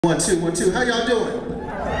1, 2, 1, 2. How y'all doing?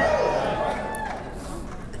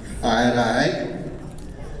 All right.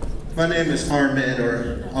 My name is Ahmed,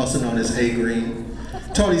 or also known as A Green,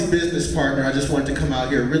 Tony's business partner. I just wanted to come out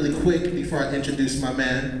here really quick before I introduce my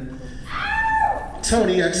man,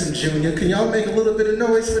 Tony Exum Jr. Can y'all make a little bit of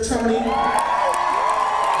noise for Tony?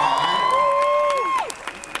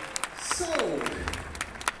 So,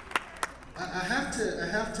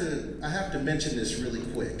 I have to mention this really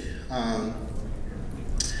quick.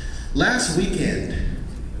 Last weekend,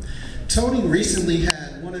 Tony recently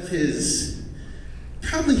had one of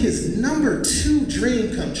probably his #2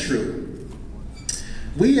 dream come true.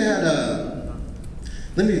 We had I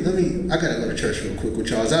gotta go to church real quick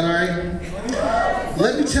with y'all, is that all right?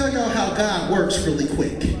 Let me tell y'all how God works really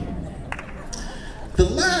quick. The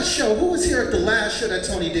last show, who was here at the last show that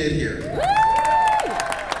Tony did here?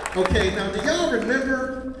 Okay, now do y'all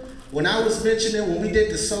remember when I was mentioning when we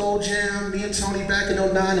did the Soul Jam, me and Tony back in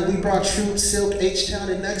 '09, and we brought Troop, Silk, H-Town,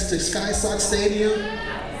 and next to Sky Sox Stadium?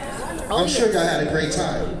 I'm sure y'all had a great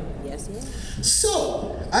time. Yes.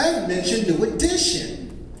 So, I mentioned New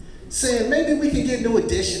Edition, saying maybe we can get New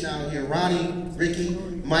Edition out here. Ronnie, Ricky,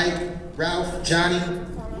 Mike, Ralph, Johnny.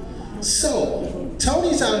 So,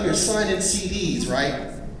 Tony's out here signing CDs,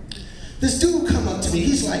 right? This dude come up to me,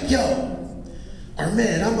 he's like, yo,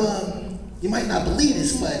 Arman, you might not believe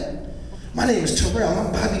this, but my name is Terrell, I'm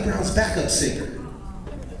Bobby Brown's backup singer.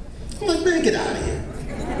 I'm like, man, get out of here.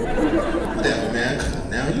 Whatever, man, come on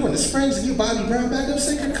now. You in the Springs and you Bobby Brown backup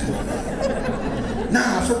singer? Come on now.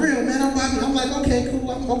 Nah, for real, man, I'm Bobby. I'm like, okay, cool,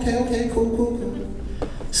 okay, cool.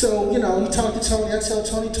 So, you know, he talked to Tony, I tell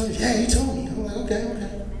Tony, yeah, he told me. I'm like, okay.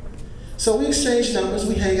 So we exchanged numbers,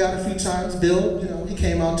 we hang out a few times. Bill, you know, he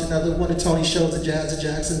came out to another one of Tony's shows at Jazz at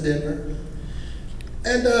Jackson, Denver.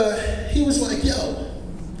 And he was like, yo,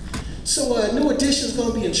 so New Edition's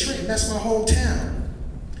gonna be in Trenton, that's my hometown.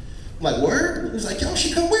 I'm like, word? He was like, yo, you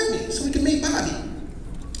should come with me so we can meet Bobby.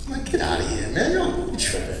 I'm like, get out of here, man, you're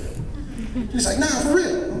tripping. He was like, nah, for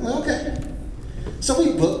real. I'm like, okay. So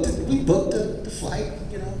we booked the flight,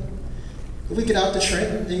 you know. We get out to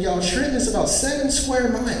Trenton, and y'all, Trenton is about 7 square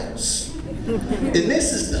miles. And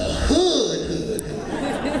this is the hood.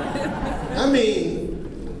 I mean,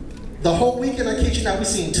 the whole weekend, I kid you not, we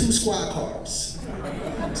seen 2 squad cars.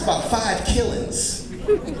 It's about 5 killings.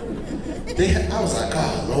 I was like,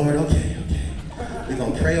 oh, Lord, okay. We're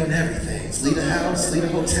gonna pray on everything. Leave the house, leave the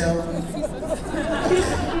hotel. Okay.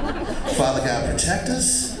 Father God, protect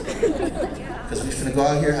us. Because we're finna go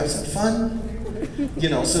out here, have some fun. You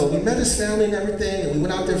know, so we met his family and everything, and we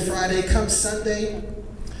went out there Friday. Come Sunday,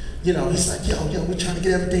 you know, he's like, yo, we're trying to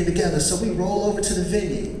get everything together. So we roll over to the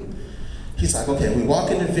venue. He's like, okay, we walk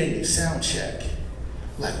in the venue, sound check.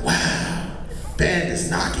 Like, wow, band is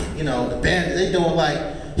knocking. You know, the band, they doing like,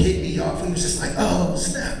 hit me off. We was just like, oh,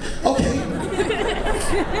 snap, okay.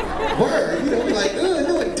 Word, you know, we like,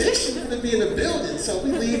 New Edition to be in the building. So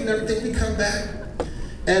we leave and everything, we come back.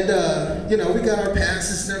 And, you know, we got our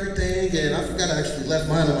passes and everything, and I forgot I actually left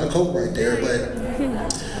mine on my coat right there,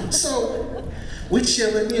 but. So, we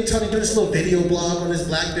chilling, me and Tony do this little video blog on this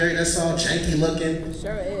BlackBerry that's all janky looking.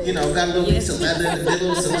 Sure is. You know, got a little piece of leather in the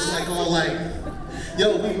middle, so it's like all like,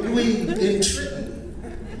 yo, we in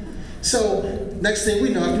Trenton. So, next thing we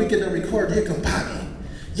know, after we get done recording, here come Bobby.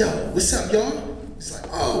 Yo, what's up, y'all? He's like,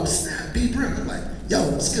 oh, snap, B Brown. I'm like, yo,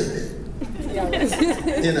 what's good, man?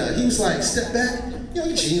 And he was like, step back, you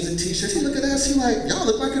know, jeans and t-shirts. He look at us, he like, y'all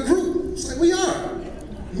look like a group. It's like, we are.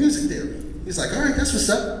 Music theory. He's like, all right, that's what's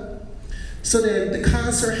up. So then the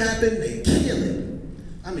concert happened, they kill it.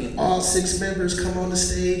 I mean, all 6 members come on the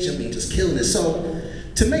stage, I mean, just killing it. So,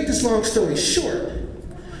 to make this long story short,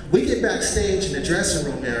 we get backstage in the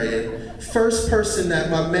dressing room area. First person that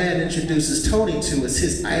my man introduces Tony to is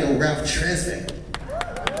his idol, Ralph Tresvant.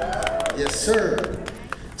 Yes, sir.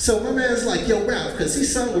 So my man's like, yo, Ralph, because he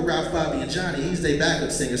sung with Ralph, Bobby, and Johnny. He's their backup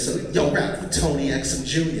singer. So, yo, Ralph, Tony Exum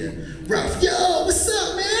Jr. Ralph, yo, what's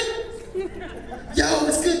up, man? Yo,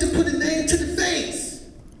 it's good to put a name to the face.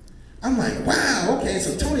 I'm like, wow, okay.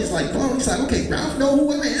 So Tony's like, boom. He's like, okay, Ralph know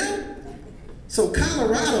who I am? So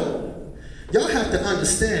Colorado, y'all have to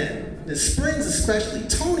understand, the Springs especially,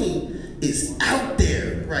 Tony is out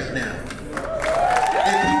there right now.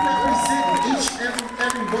 And he representing each and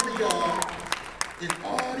every one of y'all in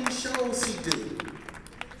all these shows he do.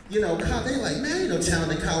 You know, they like, man, ain't no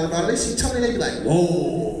talent in Colorado. They see Tony, they be like,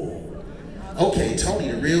 whoa. Okay, Tony,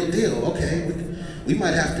 the real deal. Okay, we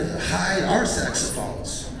might have to hide our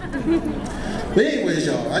saxophones. But anyways,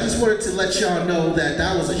 y'all, I just wanted to let y'all know that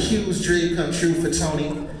that was a huge dream come true for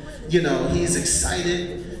Tony. You know, he's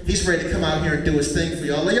excited. He's ready to come out here and do his thing for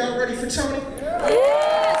y'all. Are y'all ready for Tony?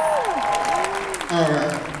 Yeah. All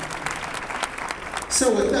right.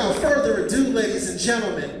 So without further ado, ladies and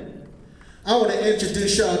gentlemen, I want to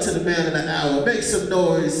introduce y'all to the man of the hour. Make some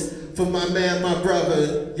noise for my man, my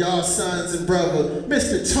brother, y'all sons and brother,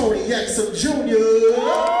 Mr. Tony Exum Jr.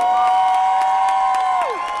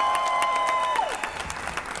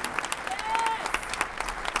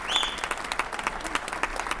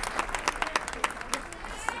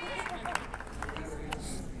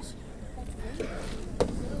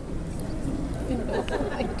 Oh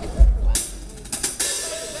my God.